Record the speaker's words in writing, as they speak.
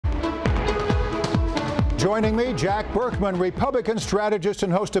Joining me, Jack Berkman, Republican strategist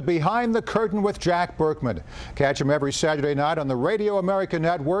and host of Behind the Curtain with Jack Berkman. Catch him every Saturday night on the Radio America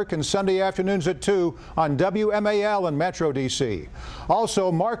Network and Sunday afternoons at 2 on WMAL in Metro D.C.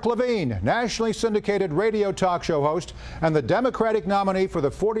 Also, Mark Levine, nationally syndicated radio talk show host and the Democratic nominee for the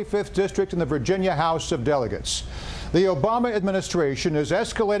 45th District in the Virginia House of Delegates. The Obama administration is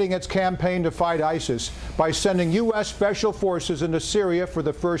escalating its campaign to fight ISIS by sending U.S. Special Forces into Syria for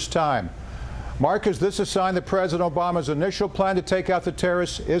the first time. Mark, is this a sign that President Obama's initial plan to take out the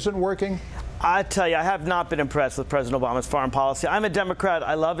terrorists isn't working? I tell you, I have not been impressed with President Obama's foreign policy. I'm a Democrat.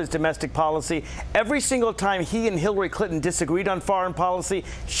 I love his domestic policy. Every single time he and Hillary Clinton disagreed on foreign policy,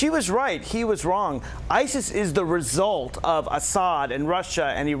 she was right, he was wrong. ISIS is the result of Assad and Russia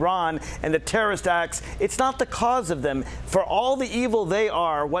and Iran and the terrorist acts. It's not the cause of them. For all the evil they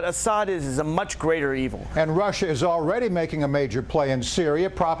are, what Assad is a much greater evil. And Russia is already making a major play in Syria,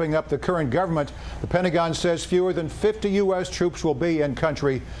 propping up the current government. The Pentagon says fewer than 50 U.S. troops will be in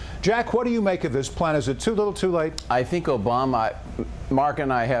country. Jack, what do you make of this plan? Is it too little, too late? I think Obama, Mark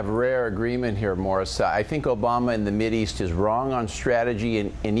and I have rare agreement here, Morris. I think Obama in the Mideast is wrong on strategy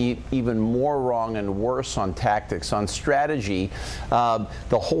and even more wrong and worse on tactics. On strategy,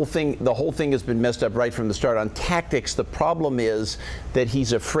 the whole thing has been messed up right from the start. On tactics, the problem is that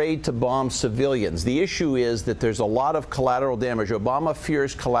he's afraid to bomb civilians. The issue is that there's a lot of collateral damage. Obama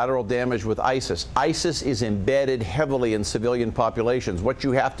fears collateral damage with ISIS. ISIS is embedded heavily in civilian populations. What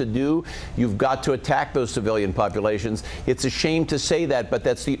you have to do, you've got to attack those civilian populations. It's a shame to say that, but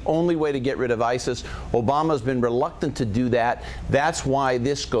that's the only way to get rid of ISIS. Obama's been reluctant to do that. That's why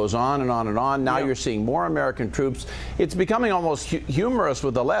this goes on and on and on. Now you're seeing more American troops. It's becoming almost humorous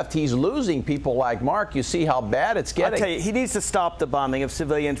with the left. He's losing people like Mark. You see how bad it's getting. I'll tell you, he needs to stop the bombing of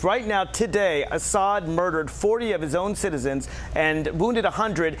civilians. Right now, today, Assad murdered 40 of his own citizens and wounded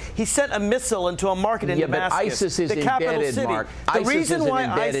 100. He sent a missile into a market in Damascus, but ISIS is the capital embedded, city. Mark. The reason why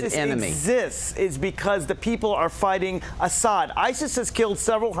ISIS enemy. exists is because the people are fighting Assad. ISIS has killed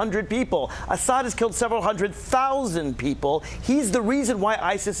several hundred people. Assad has killed several 100,000 people. He's the reason why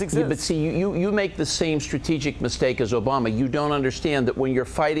ISIS exists. Yeah, but see, you make the same strategic mistake as Obama. You don't understand that when you're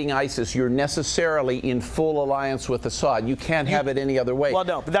fighting ISIS, you're necessarily in full alliance with Assad. You can't have it any other way. Well,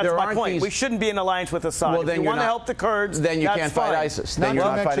 no, but that's my point. We shouldn't be in alliance with Assad. Well, if you want to help the Kurds, then you can't fight ISIS. Then you're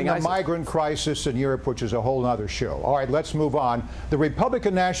not fighting ISIS. The migrant crisis in Europe, which is a whole other show. All right, let's move on. The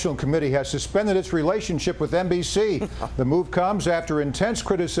Republican National Committee has suspended its relationship with NBC. The move comes after intense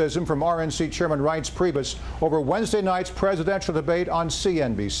criticism from RNC Chairman Reince Priebus over Wednesday night's presidential debate on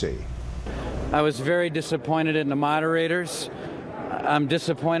CNBC. I was very disappointed in the moderators. I'm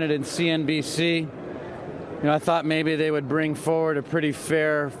disappointed in CNBC. You know, I thought maybe they would bring forward a pretty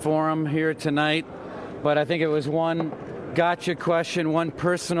fair forum here tonight, but I think it was one gotcha question, one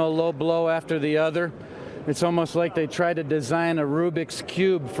personal low blow after the other. It's almost like they tried to design a Rubik's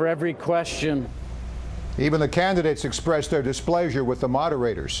Cube for every question. Even the candidates expressed their displeasure with the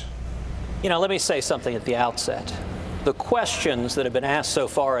moderators. You know, let me say something at the outset. The questions that have been asked so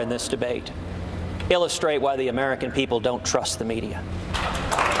far in this debate illustrate why the American people don't trust the media.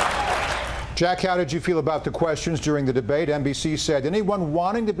 Jack, how did you feel about the questions during the debate? NBC said anyone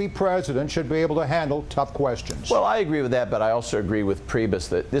wanting to be president should be able to handle tough questions. Well, I agree with that, but I also agree with Priebus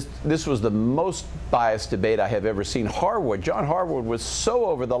that this was the most biased debate I have ever seen. John Harwood was so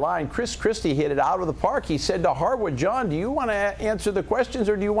over the line. Chris Christie hit it out of the park. He said to Harwood, John, do you want to answer the questions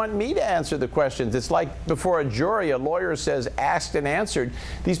or do you want me to answer the questions? It's like before a jury, a lawyer says asked and answered.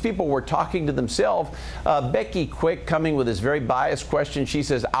 These people were talking to themselves. Becky Quick coming with this very biased question. She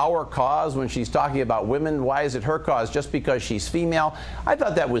says, our cause, when she's talking about women. Why is it her cause? Just because she's female? I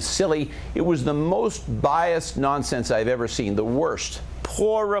thought that was silly. It was the most biased nonsense I've ever seen, the worst.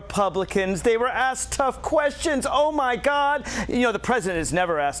 Poor Republicans. They were asked tough questions. Oh, my God. You know, the president is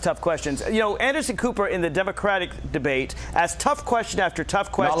never asked tough questions. You know, Anderson Cooper in the Democratic debate asked tough question after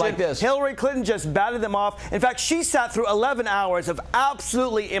tough question. Not like this. Hillary Clinton just batted them off. In fact, she sat through 11 hours of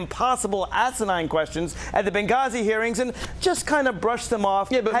absolutely impossible, asinine questions at the Benghazi hearings and just kind of brushed them off.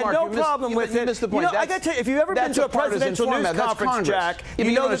 Yeah, but had Mark, no problem with it. Missed the point. You know, I got to tell you, if you've ever been to a presidential news conference, Jack,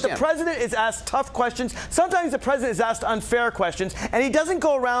 you know that the president is asked tough questions. Sometimes the president is asked unfair questions, and he doesn't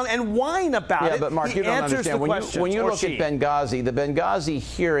go around and whine about it. Yeah, but Mark, you don't understand. When you look at Benghazi, the Benghazi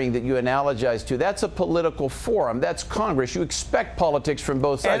hearing that you analogize to, that's a political forum. That's Congress. You expect politics from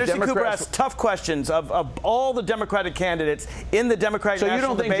both sides. Anderson Cooper asked tough questions of all the Democratic candidates in the Democratic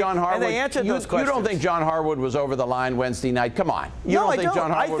National Debate, and they answered those questions. You don't think John Harwood was over the line Wednesday night? Come on. You No, don't think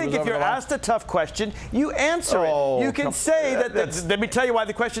John Harwood was over the line? asked a tough question, you answer it. You can say that, let me tell you why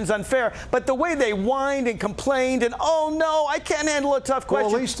the question's unfair, but the way they whined and complained and, oh no, I can't handle a tough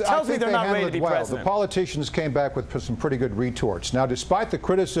question, well, at least tells me they're not ready to be president. The politicians came back with some pretty good retorts. Now, despite the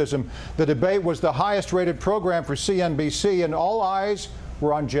criticism, the debate was the highest rated program for CNBC, and all eyes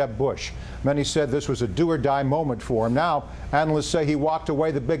were on Jeb Bush. Many said this was a do-or-die moment for him. Now, analysts say he walked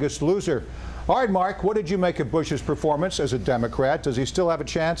away the biggest loser. All right, Mark, what did you make of Bush's performance as a Democrat? Does he still have a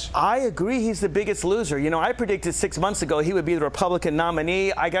chance? I agree he's the biggest loser. You know, I predicted 6 months ago he would be the Republican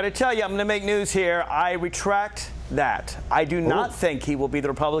nominee. I got to tell you, I'm going to make news here. I retract that. I do not think he will be the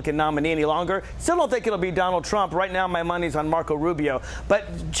Republican nominee any longer. Still don't think it'll be Donald Trump. Right now, my money's on Marco Rubio.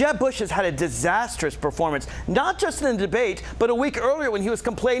 But Jeb Bush has had a disastrous performance, not just in the debate, but a week earlier when he was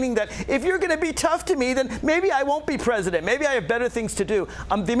complaining that if you're going to be tough to me, then maybe I won't be president. Maybe I have better things to do.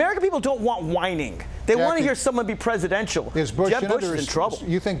 The American people don't want whining. They want to hear someone be presidential. Is Bush Jeb Bush is in trouble.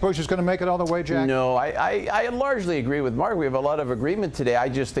 You think Bush is going to make it all the way, Jack? No, I largely agree with Mark. We have a lot of agreement today. I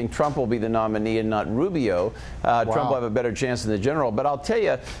just think Trump will be the nominee and not Rubio. Trump will have a better chance than the general. But I'll tell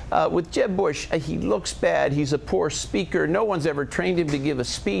you, with Jeb Bush, he looks bad. He's a poor speaker. No one's ever trained him to give a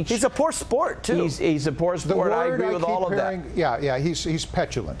speech. He's a poor sport, too. He's a poor sport. I agree with all of that. Yeah, he's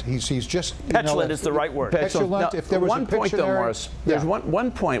petulant. He's just... Petulant is the right word. Petulant. Now, if there was one point, though, Morris, there's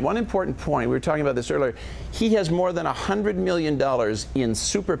one important point. We were talking about this earlier. He has more than $100 million in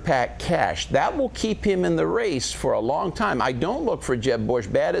super PAC cash. That will keep him in the race for a long time. I don't look for Jeb Bush,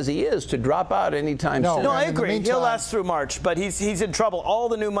 bad as he is, to drop out anytime soon. No, I agree. He'll last through March, but he's in trouble. All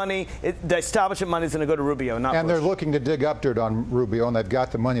the new money, the establishment money is going to go to Rubio, not And Bush. they're looking to dig up dirt on Rubio, and they've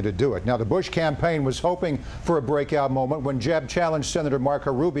got the money to do it. Now, the Bush campaign was hoping for a breakout moment when Jeb challenged Senator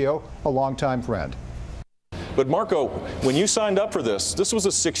Marco Rubio, a longtime friend. But Marco, when you signed up for this was a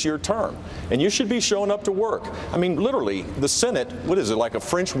 6-year term, and you should be showing up to work. I mean, literally, the Senate, what is it, like a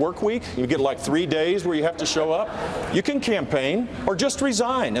French work week? You get like 3 days where you have to show up? You can campaign or just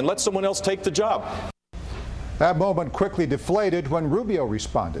resign and let someone else take the job. That moment quickly deflated when Rubio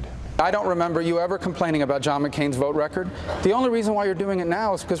responded. I don't remember you ever complaining about John McCain's vote record. The only reason why you're doing it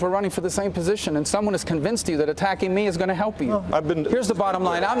now is because we're running for the same position, and someone has convinced you that attacking me is going to help you. Well, Here's the bottom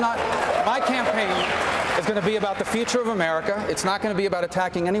line. My campaign is going to be about the future of America. It's not going to be about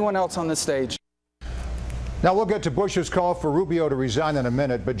attacking anyone else on this stage. Now, we'll get to Bush's call for Rubio to resign in a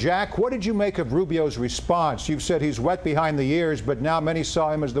minute. But, Jack, what did you make of Rubio's response? You've said he's wet behind the ears, but now many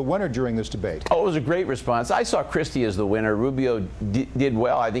saw him as the winner during this debate. Oh, it was a great response. I saw Christie as the winner. Rubio did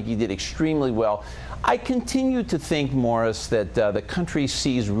well. I think he did extremely well. I continue to think, Morris, that the country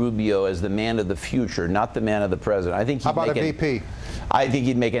sees Rubio as the man of the future, not the man of the present. I think How about a VP? I think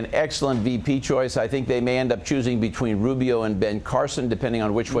he'd make an excellent VP choice. I think they may end up choosing between Rubio and Ben Carson, depending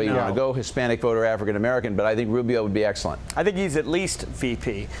on which way you want to go, Hispanic voter, African American, but I think Rubio would be excellent. I think he's at least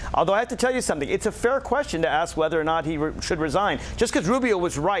VP. Although I have to tell you something, it's a fair question to ask whether or not he should resign. Just because Rubio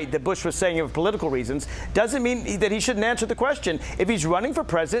was right that Bush was saying it for political reasons doesn't mean that he shouldn't answer the question. If he's running for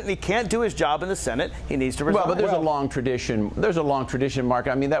president and he can't do his job in the Senate, he needs to resign. Well, but there's a long tradition. There's a long tradition, Mark.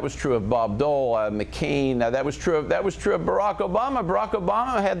 I mean, that was true of Bob Dole, McCain. That was true of Barack Obama. Barack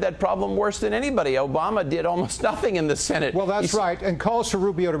Obama had that problem worse than anybody. Obama did almost nothing in the Senate. Well, that's right. And calls for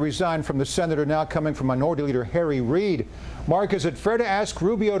Rubio to resign from the Senate are now coming from Minority Leader Harry Reid. Mark, is it fair to ask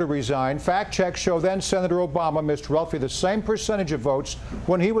Rubio to resign? Fact checks show then Senator Obama missed roughly the same percentage of votes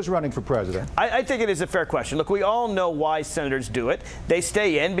when he was running for president. I think it is a fair question. Look, we all know why senators do it. They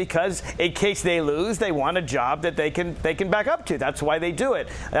stay in because in case they lose, they want a job that they can back up to. That's why they do it.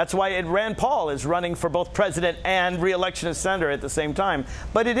 That's why Rand Paul is running for both president and re-election as senator at the same time.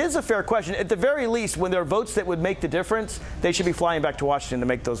 But it is a fair question. At the very least, when there are votes that would make the difference, they should be flying back to Washington to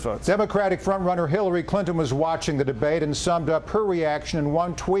make those votes. Democratic frontrunner Hillary Clinton was watching the debate and summed up her reaction in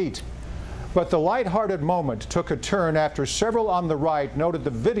one tweet. But the lighthearted moment took a turn after several on the right noted the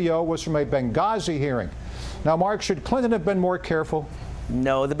video was from a Benghazi hearing. Now, Mark, should Clinton have been more careful?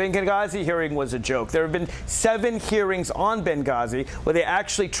 No, the Benghazi hearing was a joke. There have been 7 hearings on Benghazi where they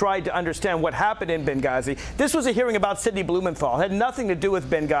actually tried to understand what happened in Benghazi. This was a hearing about Sidney Blumenthal. It had nothing to do with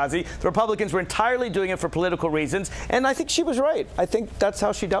Benghazi. The Republicans were entirely doing it for political reasons, and I think she was right. I think that's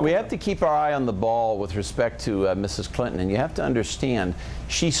how she dealt with it. We have to keep our eye on the ball with respect to Mrs. Clinton, and you have to understand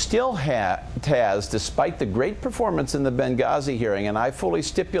she still has, despite the great performance in the Benghazi hearing, and I fully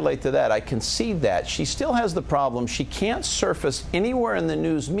stipulate to that, I concede that, she still has the problem she can't surface anywhere in the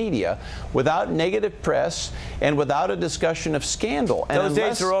news media without negative press and without a discussion of scandal. And those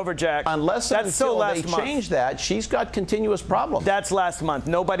days are over, Jack. Unless they change that, she's got continuous problems. That's last month.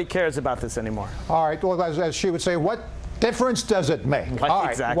 Nobody cares about this anymore. All right. Well, as she would say, what difference does it make? All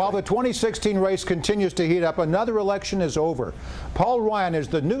right. Exactly. While the 2016 race continues to heat up, another election is over. Paul Ryan is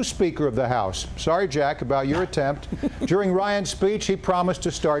the new Speaker of the House. Sorry, Jack, about your attempt. During Ryan's speech, he promised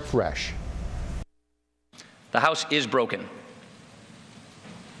to start fresh. The House is broken.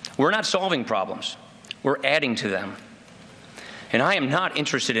 We're not solving problems. We're adding to them. And I am not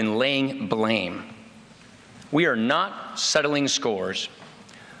interested in laying blame. We are not settling scores.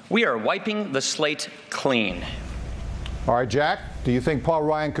 We are wiping the slate clean. All right, Jack, do you think Paul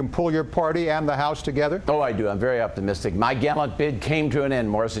Ryan can pull your party and the House together? Oh, I do. I'm very optimistic. My gallant bid came to an end,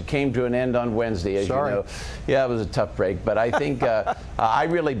 Morris. It came to an end on Wednesday, as Sorry. you know. Yeah, it was a tough break. But I think I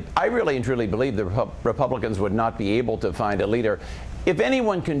really and truly believe the Republicans would not be able to find a leader. If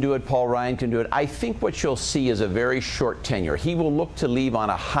anyone can do it, Paul Ryan can do it. I think what you'll see is a very short tenure. He will look to leave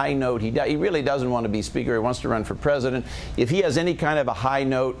on a high note. He really doesn't want to be Speaker. He wants to run for president. If he has any kind of a high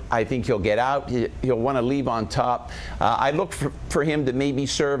note, I think he'll get out. He'll want to leave on top. I look for him to maybe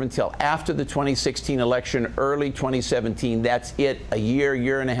serve until after the 2016 election, early 2017. That's it. A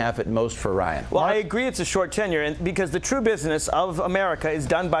year and a half at most for Ryan. Well, I agree it's a short tenure, and because the true business of America is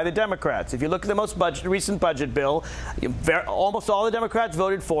done by the Democrats. If you look at the most recent budget bill, almost all the Democrats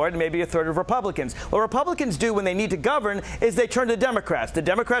voted for it, and maybe a third of Republicans. What Republicans do when they need to govern is they turn to Democrats. The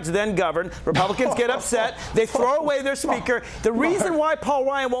Democrats then govern. Republicans get upset. They throw away their speaker. The reason why Paul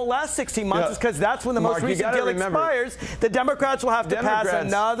Ryan won't last 16 months is because that's when the most recent deal expires. The Democrats will have to pass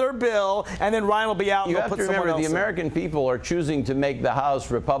another bill, and then Ryan will be out and they'll put someone else in. You have to remember, the American people are choosing to make the House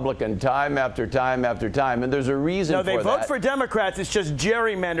Republican time after time after time, and there's a reason for that. No, they vote for Democrats. It's just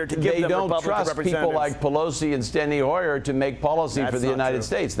gerrymandered to give them Republican representatives. They don't trust people like Pelosi and Steny Hoyer to make policy for the United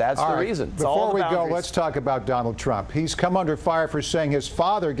States. That's the reason. Before we go, let's talk about Donald Trump. He's come under fire for saying his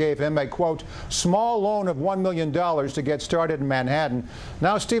father gave him a, quote, small loan of $1 million to get started in Manhattan.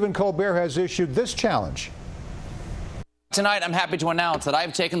 Now Stephen Colbert has issued this challenge. Tonight, I'm happy to announce that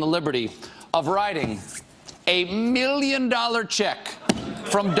I've taken the liberty of writing a $1 million check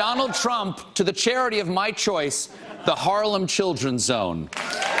from Donald Trump to the charity of my choice, the Harlem Children's Zone.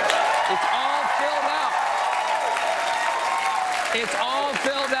 It's all filled out. It's all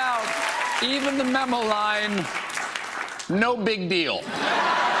filled out. Even the memo line, no big deal.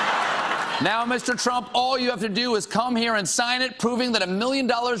 Now, Mr. Trump, all you have to do is come here and sign it, proving that $1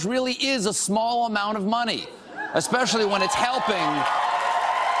 million really is a small amount of money, especially when it's helping,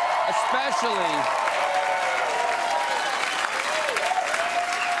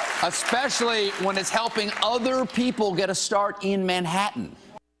 especially when it's helping other people get a start in Manhattan.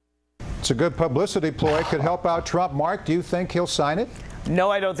 It's a good publicity ploy. It could help out Trump. Mark, do you think he'll sign it?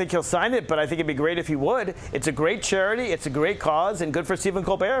 No, I don't think he'll sign it, but I think it'd be great if he would. It's a great charity, it's a great cause, and good for Stephen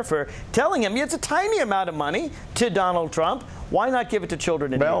Colbert for telling him it's a tiny amount of money to Donald Trump. Why not give it to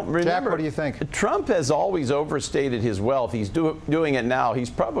children in need? Remember, Jack, what do you think? Trump has always overstated his wealth. He's doing it now. He's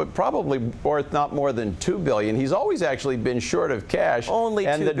probably worth not more than $2 billion. He's always actually been short of cash. Only $2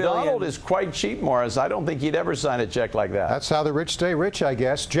 billion. And the Donald is quite cheap, Morris. I don't think he'd ever sign a check like that. That's how the rich stay rich, I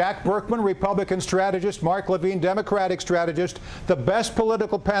guess. Jack Berkman, Republican strategist. Mark Levine, Democratic strategist. The best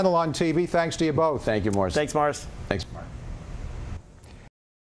political panel on TV. Thanks to you both. Thank you, Morris. Thanks, Morris. Thanks, Morris.